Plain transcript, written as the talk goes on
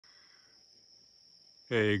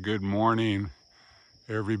Hey, good morning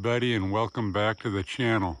everybody, and welcome back to the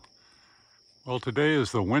channel. Well, today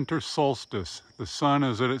is the winter solstice. The sun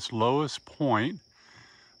is at its lowest point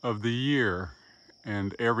of the year,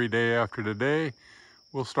 and every day after today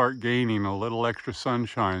we'll start gaining a little extra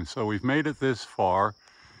sunshine. So we've made it this far,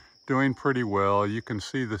 doing pretty well. You can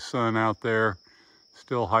see the sun out there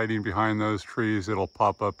still hiding behind those trees. It'll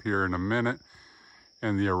pop up here in a minute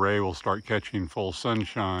and the array will start catching full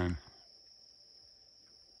sunshine.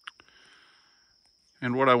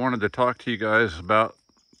 And what I wanted to talk to you guys about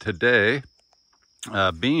today,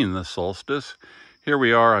 being the solstice, here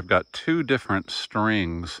we are. I've got two different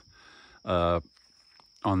strings on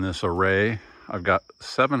this array. I've got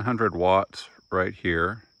 700 watts right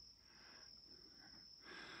here,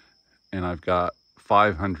 and I've got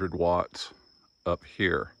 500 watts up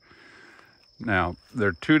here. Now,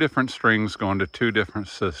 they're two different strings going to two different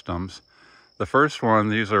systems. The first one,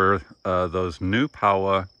 these are those new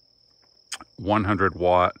power 100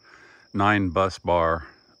 watt 9 bus bar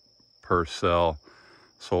per cell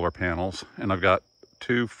solar panels, and I've got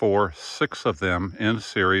 2, 4, 6 of them in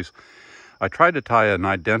series. I tried to tie an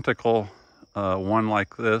identical one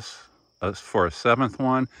like this for a seventh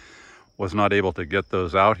one, was not able to get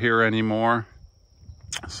those out here anymore,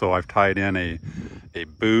 so I've tied in a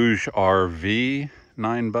Bouge RV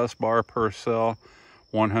 9 bus bar per cell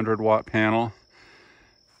 100 watt panel,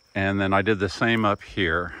 and then I did the same up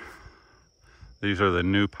here. These are the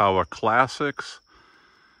New Power Classics,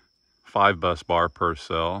 5 bus bar per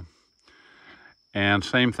cell. And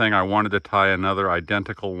same thing, I wanted to tie another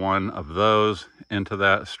identical one of those into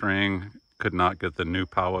that string. Could not get the New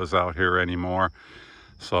Powers out here anymore.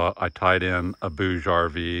 So I tied in a Bouge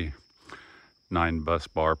RV 9 bus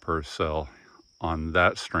bar per cell on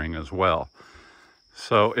that string as well.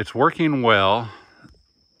 So it's working well.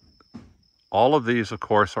 All of these, of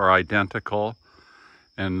course, are identical,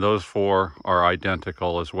 and those 4 are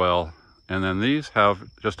identical as well. And then these have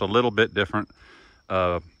just a little bit different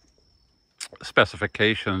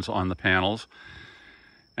specifications on the panels,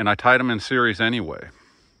 and I tied them in series anyway.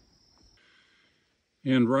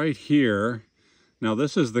 And right here, now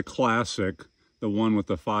this is the classic, the one with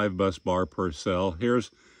the 5 bus bar per cell.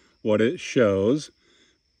 Here's what it shows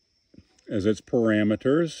as its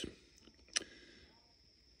parameters: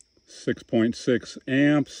 6.6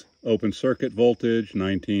 amps, open circuit voltage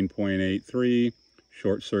 19.83,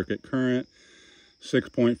 short circuit current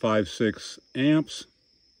 6.56 amps.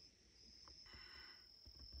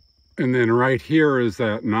 And then right here is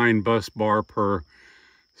that 9 bus bar per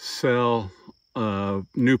cell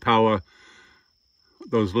New Power,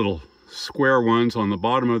 those little square ones on the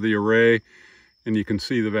bottom of the array, and you can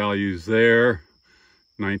see the values there: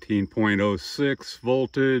 19.06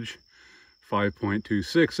 voltage,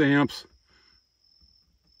 5.26 amps,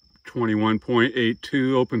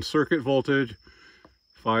 21.82 open circuit voltage,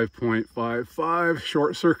 5.55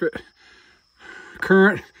 short circuit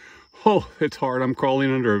current. Oh, it's hard. I'm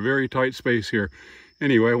crawling under a very tight space here.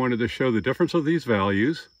 Anyway, I wanted to show the difference of these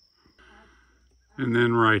values. And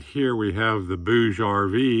then right here we have the Bouge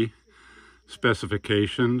RV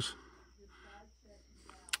specifications.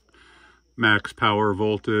 Max power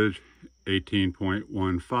voltage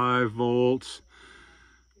 18.15 volts.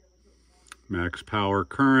 Max power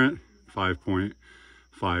current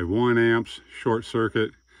 5.51 amps. Short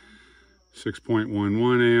circuit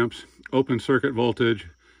 6.11 amps. Open circuit voltage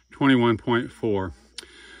 21.4.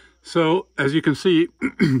 So as you can see,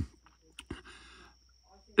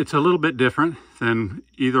 it's a little bit different than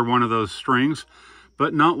either one of those strings,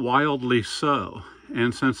 but not wildly so.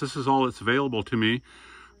 And since this is all that's available to me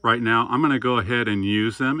right now, I'm going to go ahead and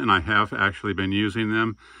use them, and I have actually been using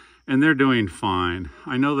them, and they're doing fine.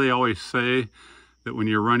 I know they always say that when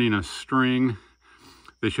you're running a string,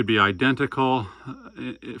 they should be identical.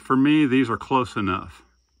 For me, these are close enough.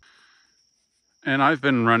 And I've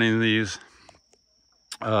been running these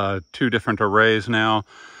 2 different arrays now,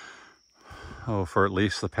 for at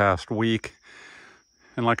least the past week.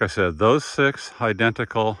 And like I said, those 6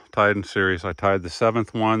 identical, tied in series. I tied the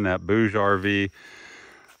 7th one, that Bouge RV,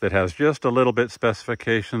 that has just a little bit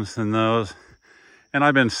specifications than those. And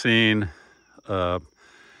I've been seeing, of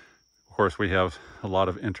course, we have a lot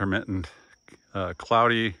of intermittent,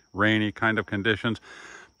 cloudy, rainy kind of conditions.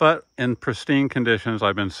 But in pristine conditions,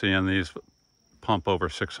 I've been seeing these pump over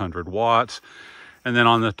 600 watts. And then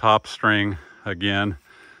on the top string, again,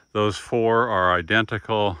 those 4 are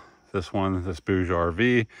identical. This one, this Bouge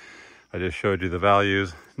RV, I just showed you the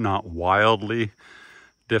values, not wildly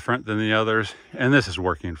different than the others. And this is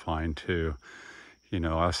working fine too. You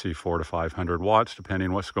know, I see 400 to 500 watts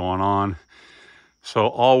depending what's going on. So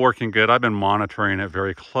all working good. I've been monitoring it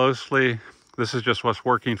very closely. This is just what's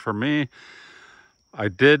working for me. I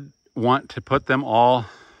did want to put them all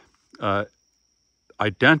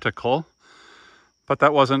identical, but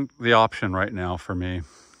that wasn't the option right now for me.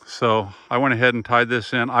 So I went ahead and tied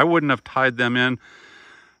this in. I wouldn't have tied them in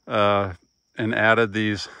and added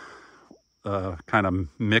these kind of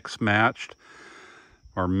mix-matched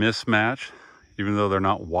or mismatched, even though they're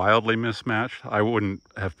not wildly mismatched. I wouldn't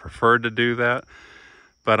have preferred to do that,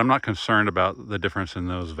 but I'm not concerned about the difference in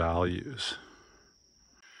those values.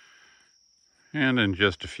 And in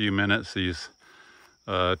just a few minutes, these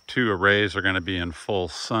two arrays are going to be in full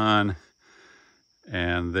sun,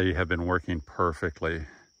 and they have been working perfectly.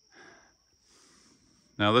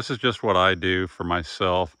 Now, this is just what I do for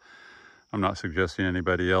myself. I'm not suggesting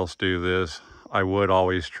anybody else do this. I would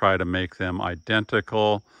always try to make them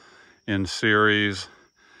identical in series,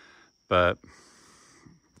 but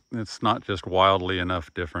it's not just wildly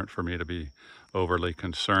enough different for me to be overly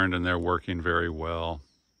concerned, and they're working very well.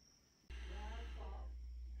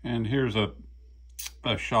 And here's a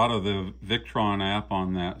shot of the Victron app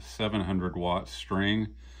on that 700 watt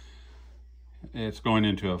string. It's going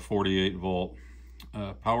into a 48 volt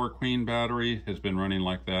Power Queen battery. Has been running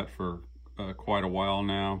like that for quite a while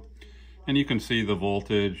now. And you can see the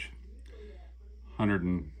voltage,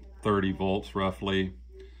 130 volts roughly.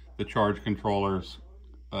 The charge controller's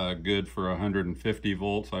good for 150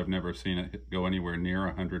 volts. I've never seen it go anywhere near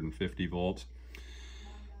 150 volts.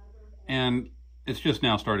 And it's just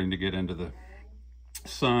now starting to get into the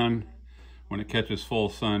sun. When it catches full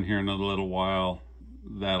sun here in a little while,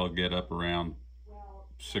 that'll get up around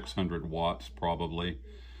 600 watts probably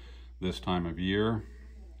this time of year.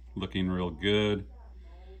 Looking real good,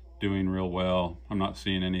 doing real well. I'm not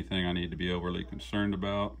seeing anything I need to be overly concerned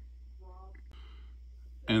about.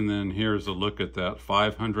 And then here's a look at that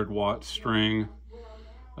 500 watt string.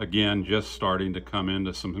 Again, just starting to come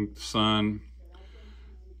into some sun.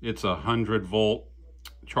 It's a 100 volt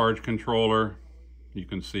charge controller. You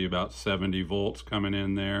can see about 70 volts coming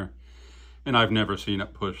in there. And I've never seen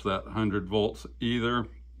it push that 100 volts either.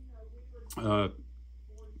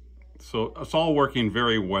 So it's all working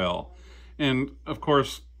very well. And of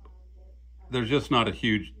course, there's just not a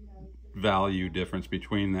huge value difference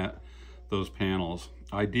between those panels.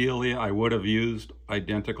 Ideally, I would have used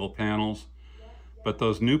identical panels, but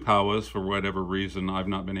those new Powas, for whatever reason, I've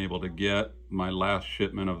not been able to get. My last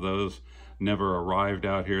shipment of those never arrived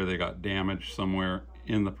out here. They got damaged somewhere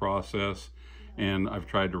in the process, and I've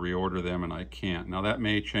tried to reorder them and I can't. Now that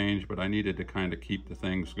may change, but I needed to kind of keep the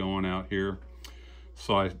things going out here.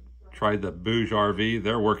 So I tried the Bouge RV.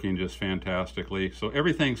 They're working just fantastically. So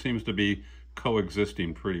everything seems to be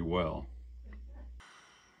coexisting pretty well.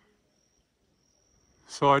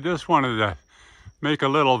 So I just wanted to make a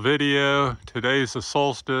little video. Today's the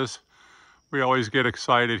solstice. We always get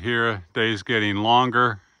excited here. Day's getting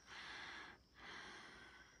longer.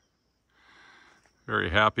 Very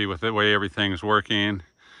happy with the way everything's working.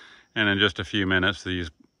 And in just a few minutes,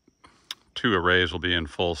 these two arrays will be in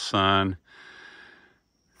full sun,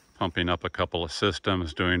 pumping up a couple of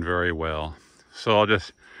systems, doing very well. So I'll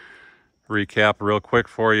just recap real quick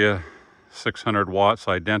for you. 600 watts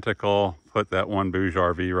identical. Put that one Bouge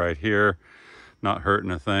RV right here. Not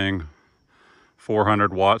hurting a thing.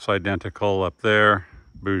 400 watts identical up there.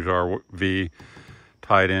 Bouge RV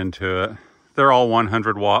tied into it. They're all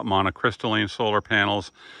 100 watt monocrystalline solar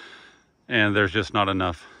panels, and there's just not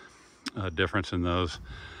enough difference in those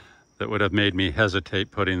that would have made me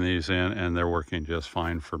hesitate putting these in, and they're working just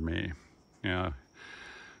fine for me. Yeah,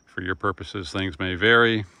 for your purposes, things may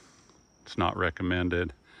vary. It's not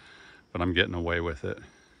recommended, but I'm getting away with it.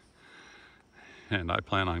 And I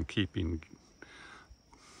plan on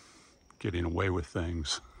getting away with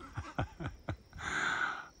things.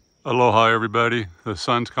 Aloha, everybody. The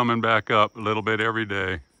sun's coming back up a little bit every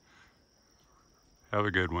day. Have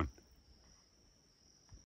a good one.